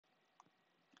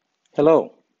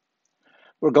Hello,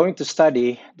 we're going to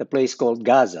study the place called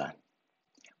Gaza.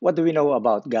 What do we know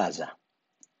about Gaza?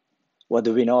 What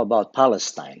do we know about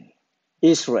Palestine?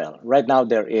 Israel. Right now,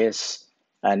 there is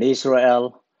an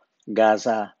Israel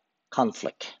Gaza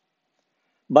conflict.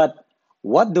 But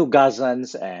what do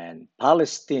Gazans and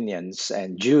Palestinians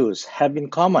and Jews have in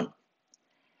common?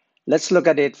 Let's look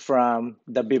at it from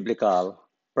the biblical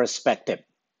perspective.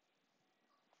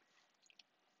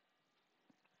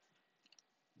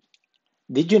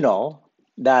 Did you know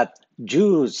that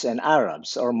Jews and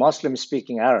Arabs, or Muslim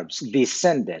speaking Arabs,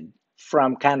 descended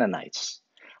from Canaanites?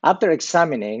 After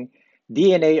examining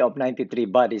DNA of 93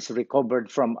 bodies recovered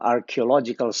from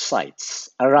archaeological sites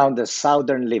around the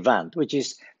southern Levant, which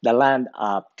is the land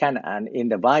of Canaan in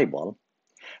the Bible,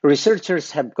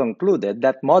 researchers have concluded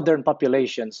that modern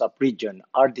populations of region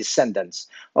are descendants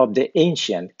of the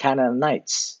ancient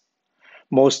Canaanites.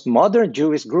 Most modern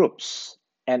Jewish groups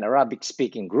and Arabic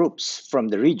speaking groups from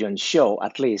the region show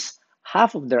at least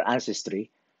half of their ancestry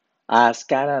as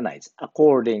Canaanites,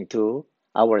 according to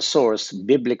our source,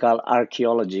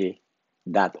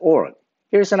 biblicalarchaeology.org.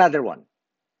 Here's another one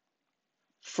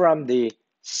from the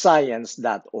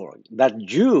science.org that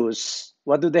Jews,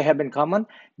 what do they have in common?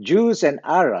 Jews and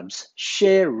Arabs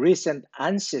share recent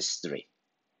ancestry.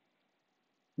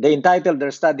 They entitled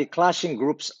their study Clashing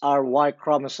Groups Are Y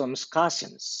Chromosomes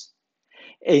Cousins.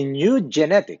 A new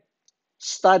genetic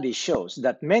study shows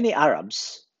that many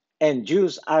Arabs and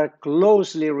Jews are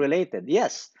closely related.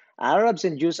 Yes, Arabs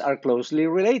and Jews are closely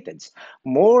related.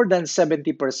 More than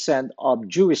 70% of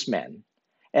Jewish men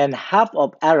and half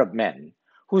of Arab men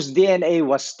whose DNA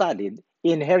was studied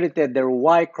inherited their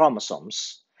Y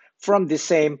chromosomes from the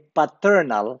same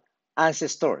paternal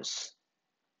ancestors,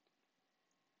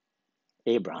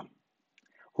 Abraham,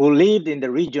 who lived in the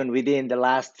region within the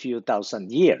last few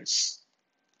thousand years.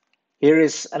 Here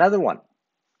is another one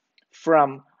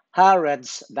from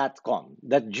Haaretz.com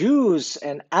that Jews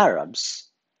and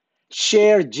Arabs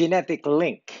share genetic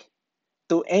link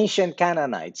to ancient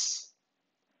Canaanites,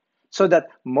 so that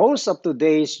most of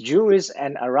today's Jewish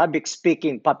and Arabic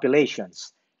speaking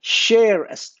populations share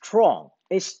a strong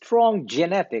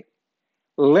genetic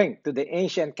link to the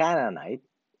ancient Canaanite.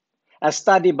 A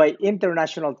study by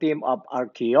international team of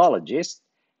archaeologists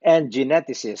and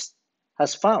geneticists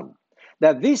has found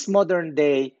that these modern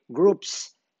day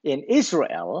groups in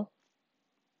Israel,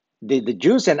 the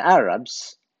Jews and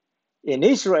Arabs in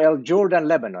Israel, Jordan,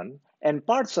 Lebanon, and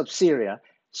parts of Syria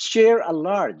share a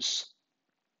large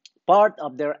part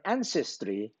of their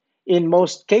ancestry, in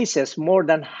most cases more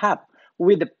than half,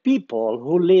 with the people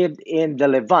who lived in the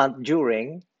Levant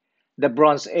during the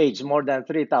Bronze Age more than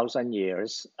 3,000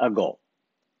 years ago.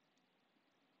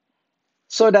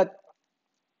 So that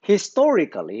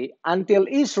historically, until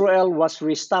Israel was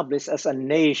reestablished as a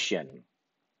nation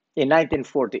in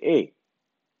 1948,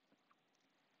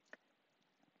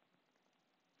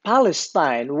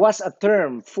 Palestine was a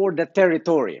term for the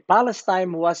territory.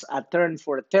 Palestine was a term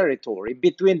for a territory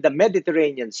between the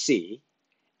Mediterranean Sea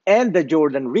and the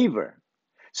Jordan River,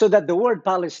 so that the word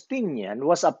Palestinian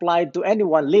was applied to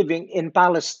anyone living in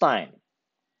Palestine.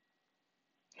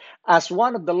 As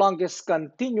one of the longest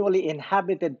continually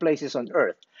inhabited places on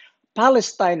earth,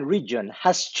 Palestine region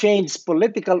has changed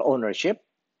political ownership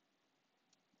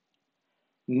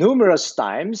numerous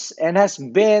times and has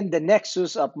been the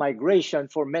nexus of migration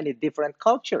for many different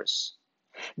cultures.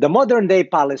 The modern day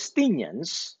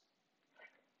Palestinians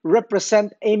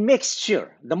represent a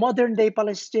mixture. The modern day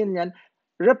Palestinian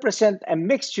represent a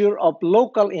mixture of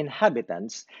local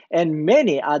inhabitants and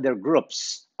many other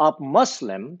groups of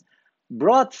Muslim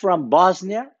brought from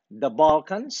Bosnia, the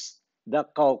Balkans, the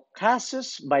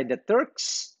Caucasus by the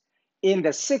Turks in the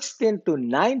 16th to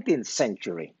 19th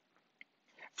century,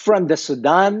 from the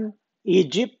Sudan,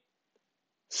 Egypt,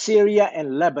 Syria,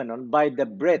 and Lebanon by the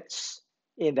Brits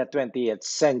in the 20th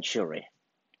century.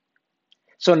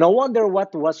 So no wonder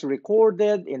what was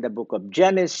recorded in the book of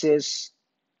Genesis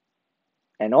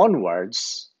and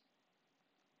onwards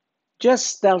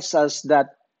just tells us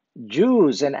that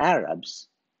Jews and Arabs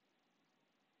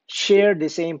share the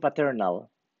same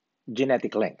paternal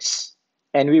genetic links.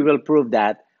 And we will prove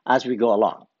that as we go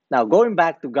along. Now, going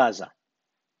back to Gaza.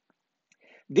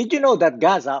 Did you know that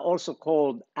Gaza, also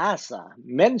called Asa,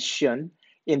 mentioned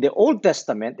in the Old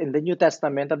Testament, in the New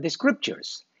Testament of the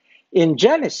Scriptures? In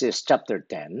Genesis chapter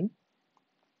 10,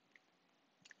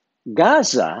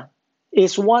 Gaza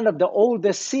is one of the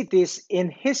oldest cities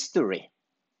in history.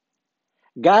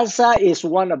 Gaza is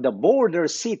one of the border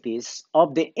cities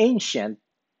of the ancient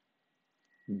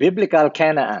biblical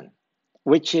Canaan,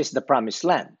 which is the promised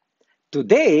land.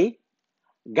 Today,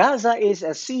 Gaza is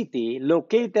a city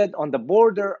located on the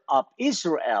border of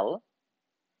Israel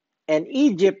and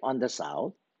Egypt on the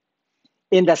south,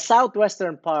 in the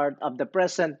southwestern part of the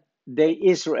present day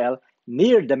Israel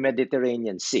near the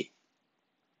Mediterranean Sea.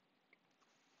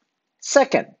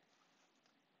 Second,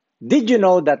 did you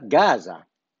know that Gaza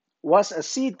was a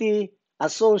city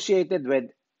associated with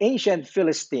ancient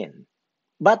Philistine?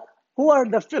 But who are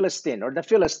the Philistine or the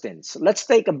Philistines? Let's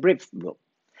take a brief look.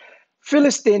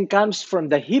 Philistine comes from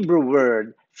the Hebrew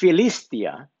word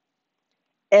Philistia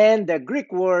and the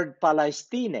Greek word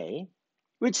Palestine,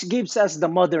 which gives us the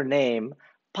modern name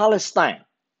Palestine.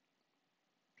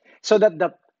 So that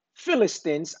the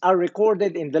Philistines are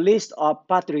recorded in the list of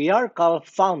patriarchal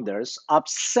founders of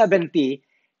 70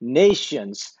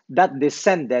 nations that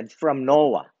descended from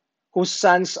Noah, whose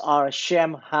sons are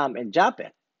Shem, Ham, and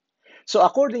Japheth. So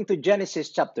according to Genesis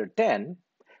chapter 10,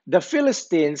 the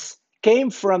Philistines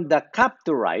came from the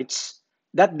Captorites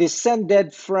that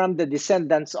descended from the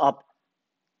descendants of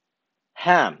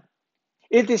Ham.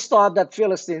 It is thought that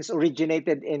Philistines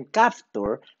originated in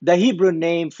Caphtor, the Hebrew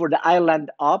name for the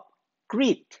island of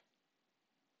Crete,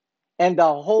 and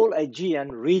the whole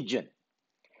Aegean region.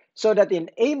 So that in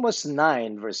Amos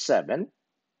 9, verse 7,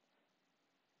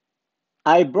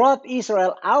 I brought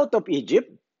Israel out of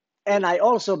Egypt, and I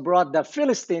also brought the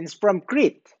Philistines from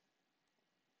Crete,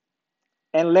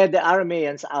 and led the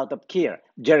Arameans out of Kir.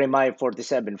 Jeremiah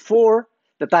 47:4.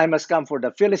 The time has come for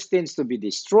the Philistines to be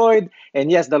destroyed. And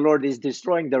yes, the Lord is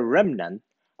destroying the remnant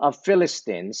of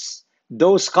Philistines,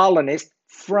 those colonists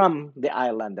from the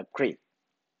island of Crete.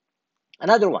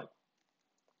 Another one.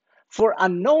 For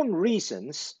unknown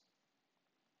reasons,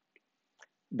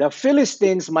 the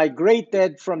Philistines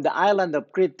migrated from the island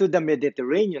of Crete to the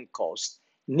Mediterranean coast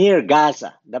near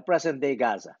Gaza, the present day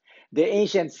Gaza. The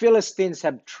ancient Philistines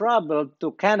have traveled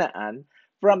to Canaan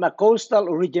from a coastal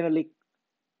originally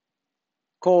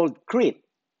called Crete.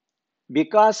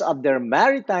 Because of their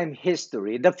maritime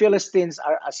history, the Philistines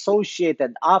are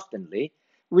associated oftenly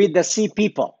with the sea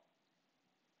people.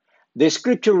 The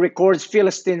scripture records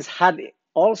Philistines had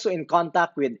also in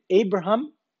contact with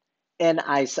Abraham and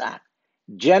Isaac.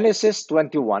 Genesis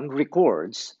 21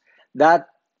 records that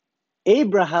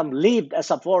Abraham lived as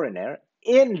a foreigner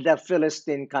in the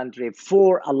Philistine country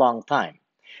for a long time.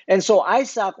 And so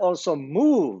Isaac also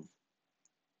moved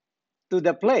to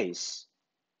the place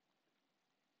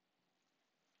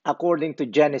according to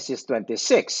Genesis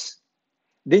 26.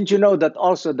 Didn't you know that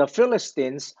also the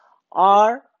Philistines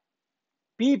are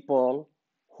people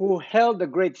who held a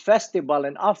great festival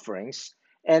and offerings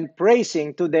and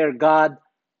praising to their god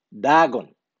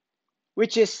Dagon,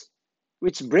 which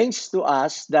brings to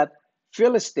us that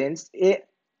Philistines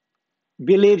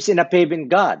believes in a pagan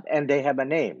god and they have a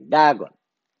name, Dagon.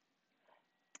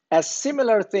 A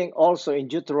similar thing also in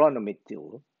Deuteronomy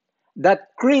 2, that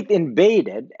Crete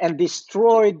invaded and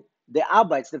destroyed the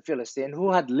Abites, the Philistines,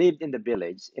 who had lived in the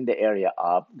village in the area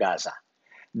of Gaza.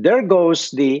 There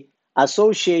goes the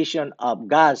association of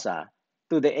Gaza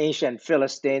to the ancient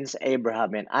Philistines,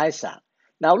 Abraham and Isaac.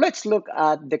 Now let's look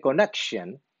at the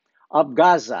connection of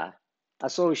Gaza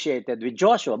associated with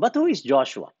Joshua. But who is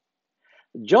Joshua?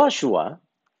 Joshua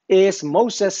is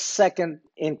Moses' second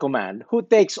in command who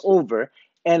takes over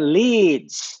and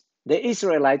leads the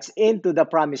Israelites into the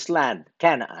promised land,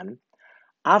 Canaan,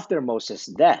 after Moses'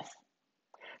 death.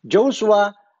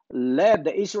 Joshua led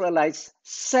the Israelites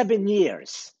 7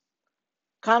 years,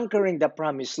 conquering the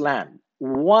promised land,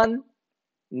 one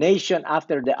nation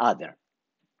after the other.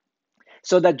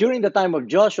 So that during the time of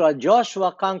Joshua,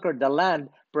 Joshua conquered the land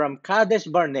from Kadesh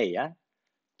Barnea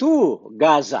to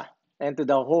Gaza and to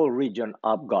the whole region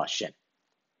of Goshen.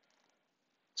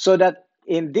 So that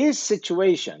in this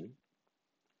situation,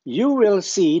 you will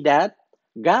see that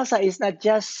Gaza is not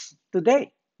just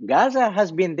today. Gaza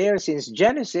has been there since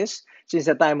Genesis, since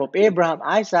the time of Abraham,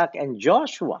 Isaac, and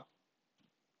Joshua.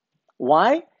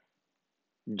 Why?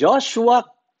 Joshua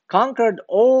conquered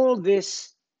all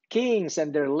these kings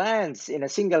and their lands in a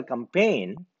single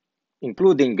campaign,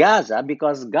 including Gaza,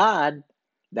 because God,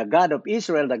 the God of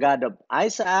Israel, the God of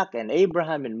Isaac and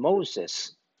Abraham and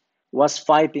Moses, was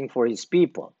fighting for his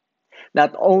people.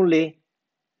 Not only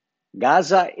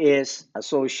Gaza is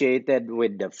associated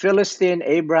with the Philistine,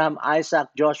 Abraham, Isaac,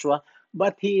 Joshua,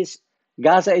 but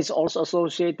Gaza is also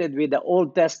associated with the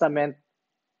Old Testament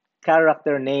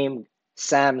character named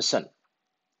Samson.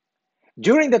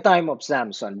 During the time of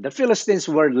Samson, the Philistines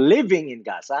were living in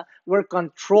Gaza, were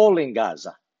controlling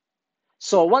Gaza.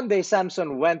 So one day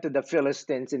Samson went to the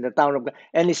Philistines in the town of Gaza,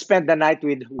 and he spent the night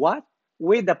with what?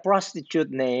 With a prostitute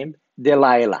named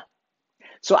Delilah.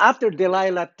 So after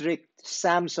Delilah tricked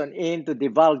Samson into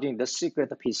divulging the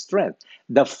secret of his strength,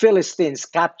 the Philistines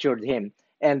captured him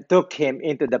and took him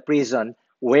into the prison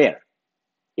where?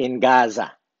 In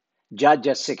Gaza.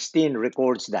 Judges 16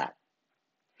 records that.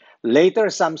 Later,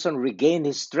 Samson regained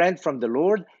his strength from the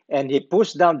Lord and he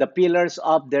pushed down the pillars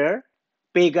of their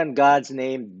pagan gods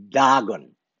named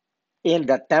Dagon in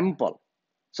the temple.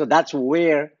 So that's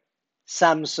where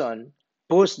Samson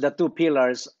pushed the two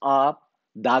pillars of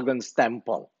Dagon's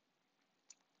temple.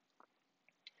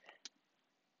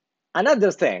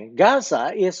 Another thing,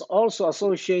 Gaza is also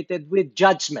associated with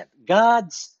judgment,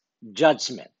 God's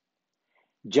judgment.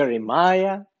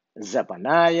 Jeremiah,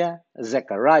 Zephaniah,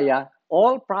 Zechariah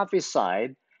all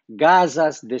prophesied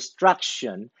Gaza's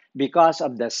destruction because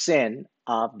of the sin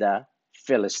of the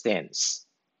Philistines.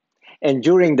 And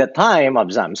during the time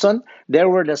of Samson, there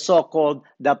were the so-called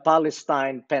the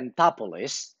Palestine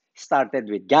Pentapolis, started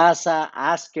with Gaza,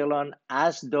 Askelon,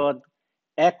 Asdod,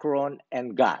 Ekron,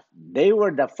 and Gath. They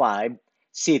were the 5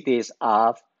 cities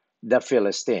of the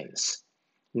Philistines.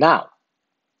 Now,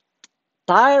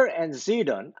 Tyre and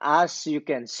Sidon, as you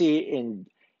can see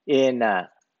in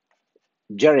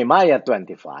Jeremiah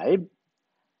 25,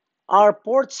 are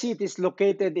port cities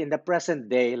located in the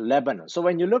present-day Lebanon. So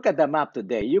when you look at the map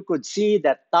today, you could see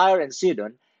that Tyre and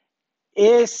Sidon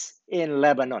is in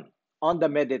Lebanon on the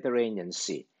Mediterranean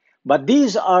Sea. But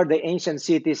these are the ancient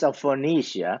cities of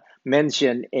Phoenicia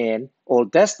mentioned in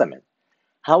Old Testament.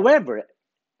 However,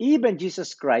 even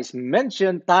Jesus Christ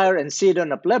mentioned Tyre and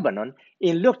Sidon of Lebanon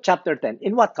in Luke chapter 10.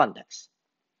 In what context?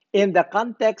 In the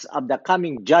context of the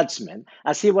coming judgment,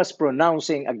 as he was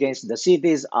pronouncing against the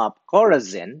cities of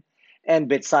Chorazin and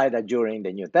Bethsaida during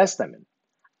the New Testament.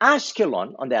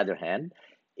 Ashkelon, on the other hand,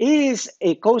 is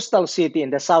a coastal city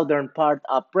in the southern part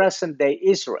of present-day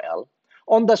Israel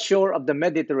on the shore of the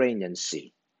Mediterranean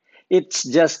Sea. It's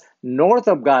just north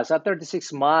of Gaza,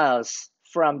 36 miles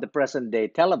from the present-day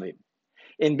Tel Aviv.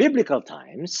 In biblical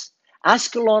times,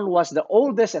 Ashkelon was the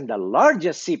oldest and the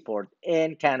largest seaport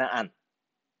in Canaan.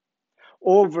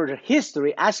 Over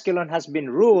history, Ashkelon has been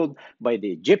ruled by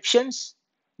the Egyptians,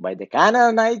 by the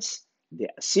Canaanites, the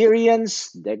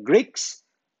Assyrians, the Greeks,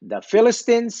 the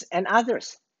Philistines, and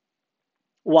others.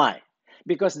 Why?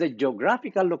 Because the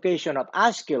geographical location of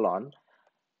Ashkelon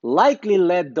likely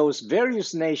led those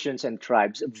various nations and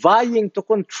tribes vying to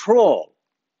control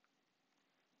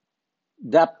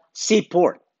the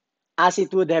seaport, as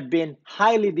it would have been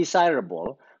highly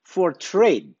desirable for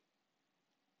trade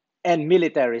and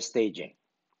military staging.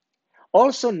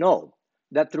 Also know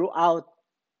that throughout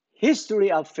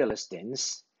history of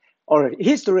Philistines or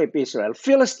history of Israel,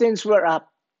 Philistines were a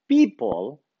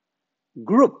people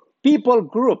group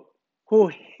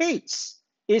who hates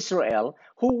Israel,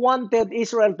 who wanted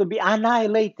Israel to be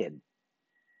annihilated.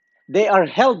 They are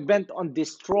hell-bent on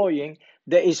destroying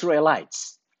the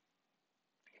Israelites.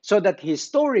 So that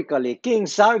historically, King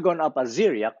Sargon of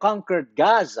Assyria conquered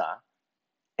Gaza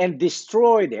and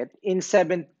destroyed it in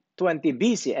 720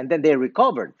 BC, and then they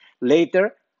recovered.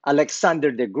 Later,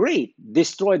 Alexander the Great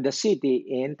destroyed the city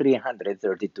in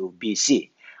 332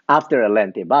 BC after a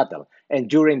lengthy battle. And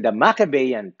during the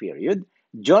Maccabean period,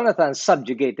 Jonathan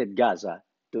subjugated Gaza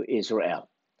to Israel.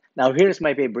 Now, here's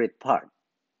my favorite part.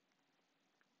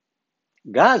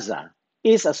 Gaza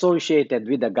is associated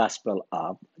with the gospel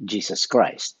of Jesus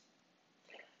Christ,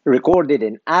 recorded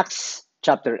in Acts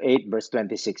chapter 8, verse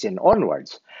 26 and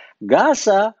onwards.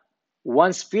 Gaza,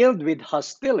 once filled with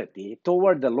hostility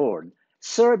toward the Lord,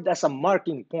 served as a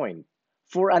marking point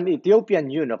for an Ethiopian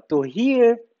eunuch to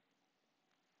hear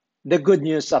the good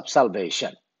news of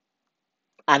salvation.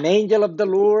 An angel of the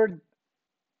Lord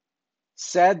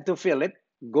said to Philip,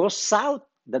 "Go south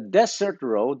the desert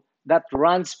road that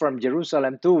runs from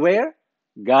Jerusalem to where?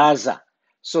 Gaza."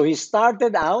 So he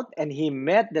started out and he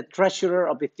met the treasurer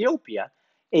of Ethiopia,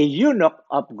 a eunuch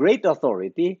of great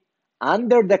authority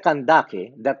under the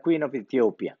Kandake, the queen of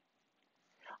Ethiopia.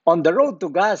 On the road to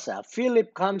Gaza,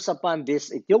 Philip comes upon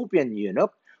this Ethiopian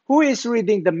eunuch who is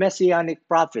reading the messianic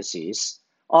prophecies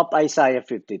of Isaiah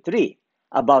 53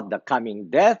 about the coming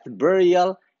death,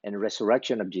 burial, and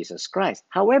resurrection of Jesus Christ.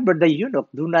 However, the eunuch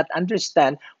do not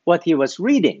understand what he was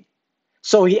reading.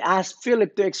 So he asked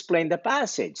Philip to explain the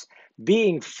passage.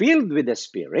 Being filled with the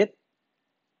Spirit,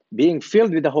 being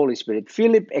filled with the Holy Spirit,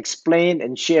 Philip explained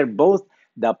and shared both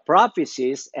the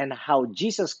prophecies and how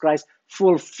Jesus Christ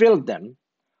fulfilled them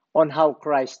on how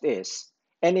Christ is.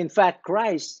 And in fact,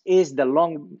 Christ is the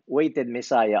long-awaited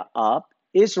Messiah of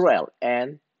Israel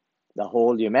and the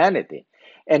whole humanity.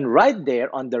 And right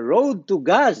there on the road to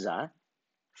Gaza,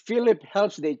 Philip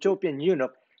helps the Ethiopian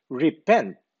eunuch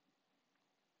repent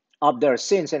of their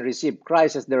sins and receive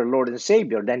Christ as their Lord and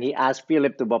Savior. Then he asked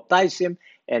Philip to baptize him,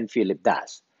 and Philip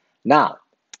does. Now,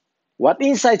 what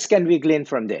insights can we glean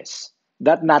from this?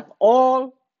 That not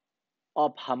all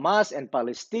of Hamas and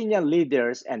Palestinian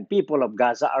leaders and people of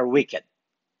Gaza are wicked.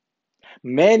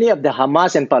 Many of the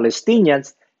Hamas and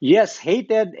Palestinians, yes,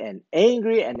 hated and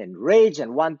angry and enraged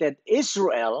and wanted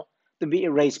Israel to be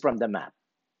erased from the map.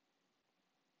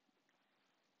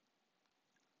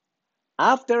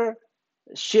 After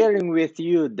sharing with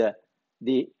you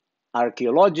the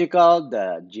archaeological,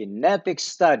 the genetic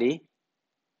study,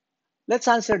 let's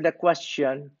answer the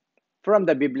question from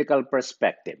the biblical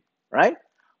perspective, right?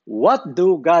 What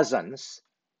do Gazans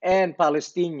and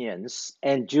Palestinians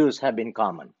and Jews have in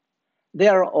common? They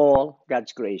are all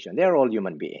God's creation. They are all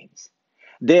human beings.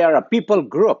 They are people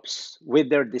groups with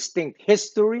their distinct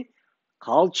history,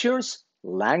 cultures,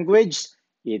 language,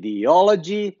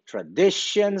 ideology,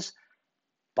 traditions,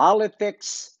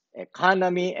 politics,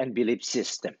 economy, and belief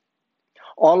system.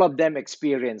 All of them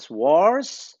experience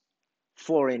wars,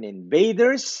 foreign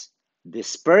invaders,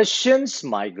 dispersions,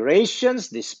 migrations,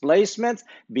 displacements,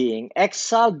 being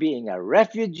exiled, being a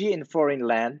refugee in foreign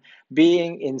land,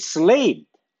 being enslaved,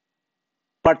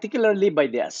 particularly by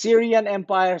the Assyrian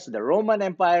empires, the Roman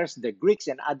empires, the Greeks,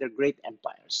 and other great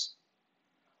empires.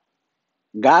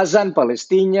 Gazan,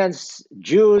 Palestinians,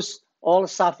 Jews all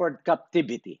suffered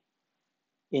captivity,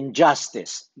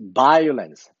 injustice,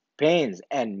 violence, pains,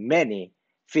 and many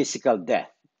physical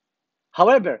death.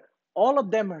 However, all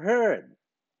of them heard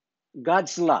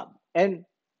God's love, and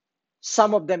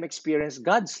some of them experienced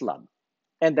God's love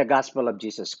and the gospel of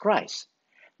Jesus Christ.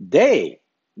 They,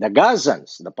 the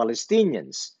Gazans, the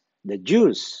Palestinians, the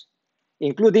Jews,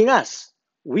 including us,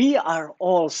 we are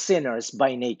all sinners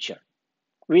by nature.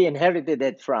 We inherited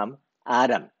it from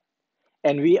Adam,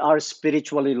 and we are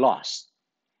spiritually lost.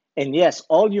 And yes,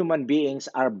 all human beings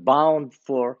are bound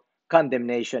for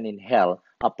condemnation in hell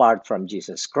apart from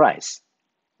Jesus Christ.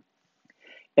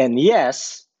 And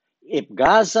yes, if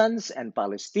Gazans and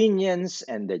Palestinians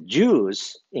and the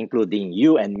Jews, including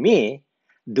you and me,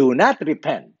 do not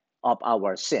repent of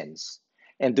our sins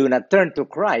and do not turn to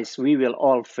Christ, we will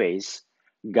all face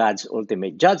God's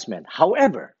ultimate judgment.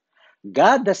 However,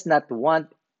 God does not want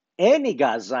any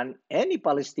Gazan, any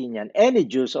Palestinian, any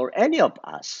Jews, or any of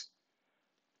us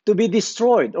to be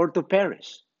destroyed or to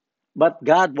perish. But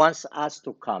God wants us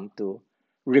to come to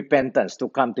repentance, to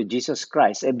come to Jesus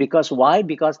Christ. And because why?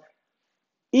 Because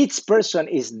each person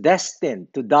is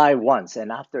destined to die once,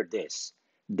 and after this,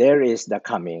 there is the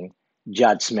coming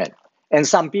judgment. And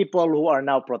some people who are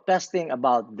now protesting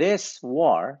about this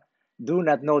war do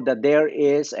not know that there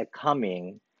is a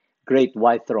coming great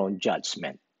white throne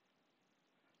judgment.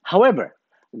 However,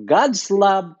 God's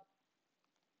love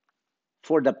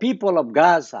for the people of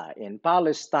Gaza, in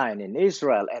Palestine, in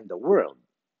Israel, and the world,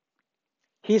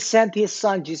 He sent His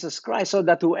Son, Jesus Christ, so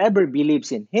that whoever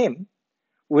believes in Him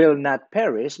will not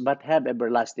perish but have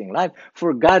everlasting life.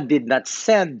 For God did not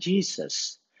send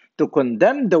Jesus to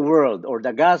condemn the world or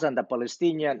the Gaza and the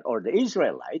Palestinian or the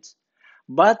Israelites,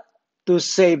 but to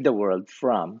save the world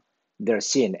from their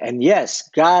sin. And yes,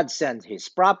 God sent His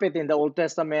prophet in the Old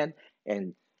Testament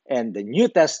and the New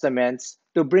Testaments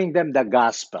to bring them the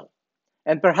gospel.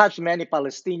 And perhaps many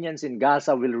Palestinians in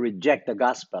Gaza will reject the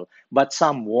gospel, but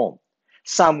some won't.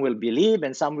 Some will believe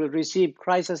and some will receive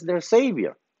Christ as their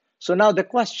Savior. So now the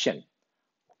question,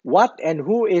 what and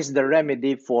who is the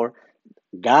remedy for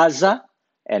Gaza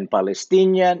and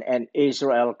Palestinian and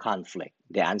Israel conflict?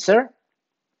 The answer?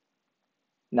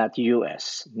 Not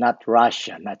US, not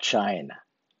Russia, not China,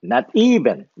 not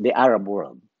even the Arab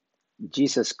world.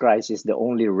 Jesus Christ is the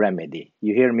only remedy.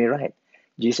 You hear me right?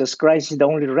 Jesus Christ is the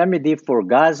only remedy for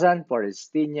Gaza,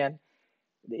 Palestinian,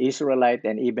 the Israelite,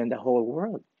 and even the whole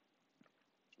world.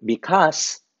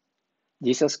 Because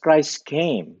Jesus Christ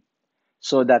came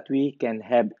so that we can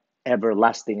have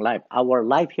everlasting life. Our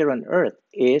life here on earth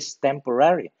is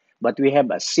temporary, but we have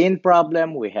a sin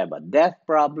problem, we have a death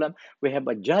problem, we have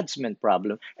a judgment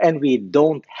problem, and we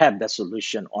don't have the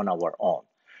solution on our own.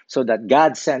 So that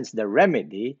God sends the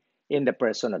remedy in the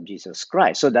person of Jesus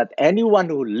Christ, so that anyone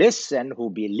who listen, who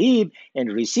believe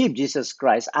and receive Jesus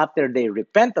Christ after they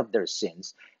repent of their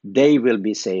sins, they will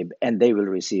be saved and they will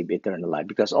receive eternal life,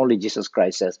 because only Jesus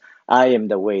Christ says, I am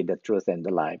the way, the truth, and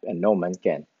the life, and no man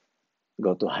can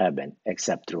go to heaven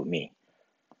except through me.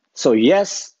 So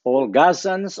yes, all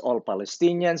Gazans, all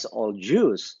Palestinians, all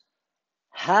Jews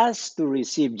has to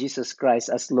receive Jesus Christ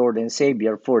as Lord and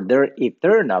Savior for their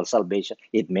eternal salvation.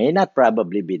 It may not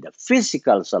probably be the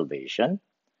physical salvation,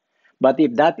 but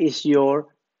if that is your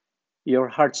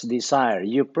heart's desire,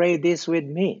 you pray this with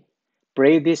me.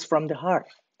 Pray this from the heart.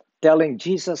 telling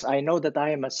Jesus, I know that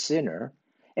I am a sinner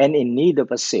and in need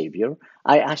of a Savior.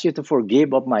 I ask you to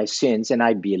forgive of my sins, and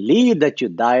I believe that you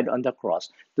died on the cross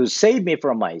to save me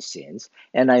from my sins.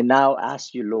 And I now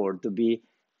ask you, Lord, to be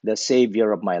the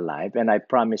Savior of my life, and I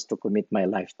promise to commit my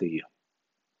life to you.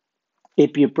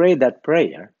 If you pray that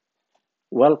prayer,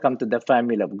 welcome to the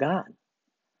family of God.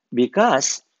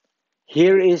 Because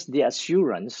here is the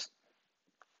assurance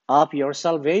of your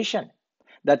salvation,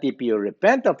 that if you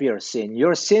repent of your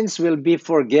sins will be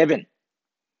forgiven.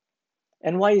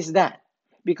 And why is that?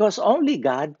 Because only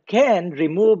God can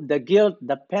remove the guilt,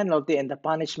 the penalty, and the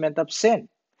punishment of sin.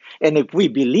 And if we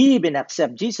believe and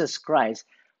accept Jesus Christ,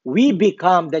 we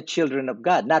become the children of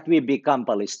God. Not we become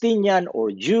Palestinian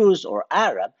or Jews or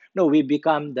Arab. No, we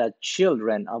become the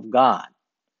children of God.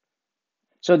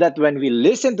 So that when we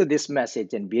listen to this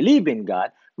message and believe in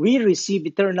God, we receive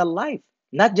eternal life,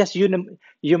 not just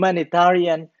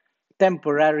humanitarian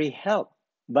temporary help,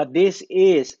 but this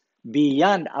is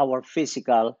beyond our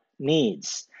physical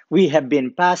needs. We have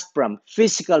been passed from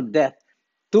physical death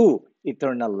to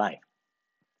eternal life.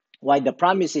 Why the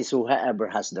promise is whoever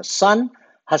has the Son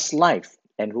has life,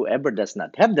 and whoever does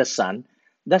not have the Son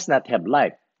does not have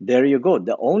life. There you go.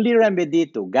 The only remedy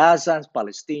to Gazans,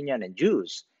 Palestinians, and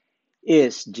Jews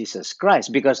is Jesus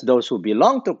Christ, because those who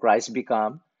belong to Christ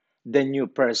become the new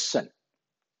person.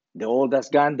 The old has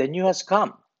gone, the new has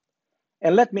come.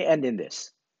 And let me end in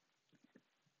this.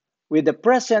 With the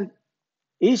present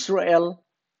Israel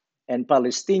and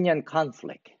Palestinian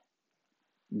conflict,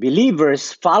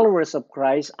 believers, followers of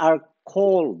Christ, are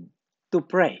called to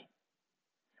pray.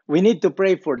 We need to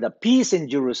pray for the peace in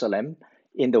Jerusalem,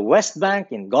 in the West Bank,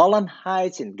 in Golan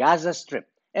Heights, in Gaza Strip,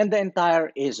 and the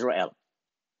entire Israel.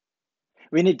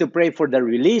 We need to pray for the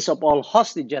release of all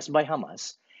hostages by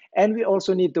Hamas. And we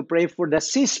also need to pray for the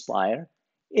ceasefire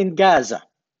in Gaza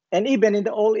and even in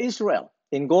the old Israel,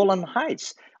 in Golan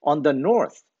Heights, on the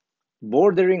north,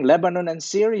 bordering Lebanon and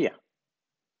Syria.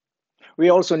 We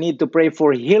also need to pray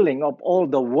for healing of all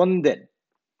the wounded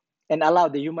and allow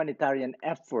the humanitarian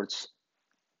efforts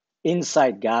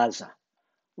inside Gaza.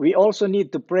 We also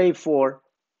need to pray for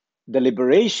the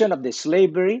liberation of the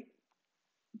slavery.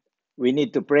 We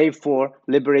need to pray for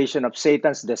liberation of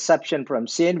Satan's deception from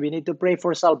sin. We need to pray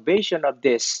for salvation of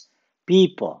these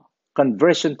people,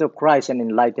 conversion to Christ and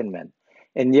enlightenment.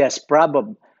 And yes,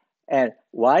 probably. And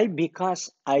why?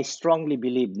 Because I strongly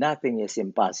believe nothing is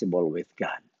impossible with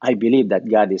God. I believe that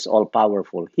God is all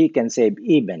powerful. He can save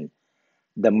even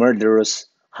the murderous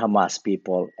Hamas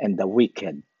people and the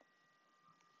wicked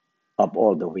of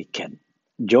all the wicked.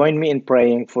 Join me in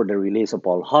praying for the release of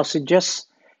all hostages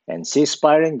and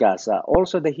ceasefire in Gaza,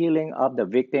 also the healing of the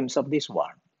victims of this war,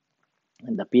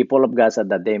 and the people of Gaza,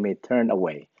 that they may turn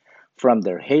away from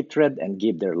their hatred and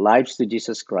give their lives to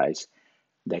Jesus Christ,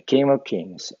 the King of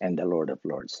Kings and the Lord of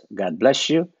Lords. God bless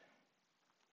you.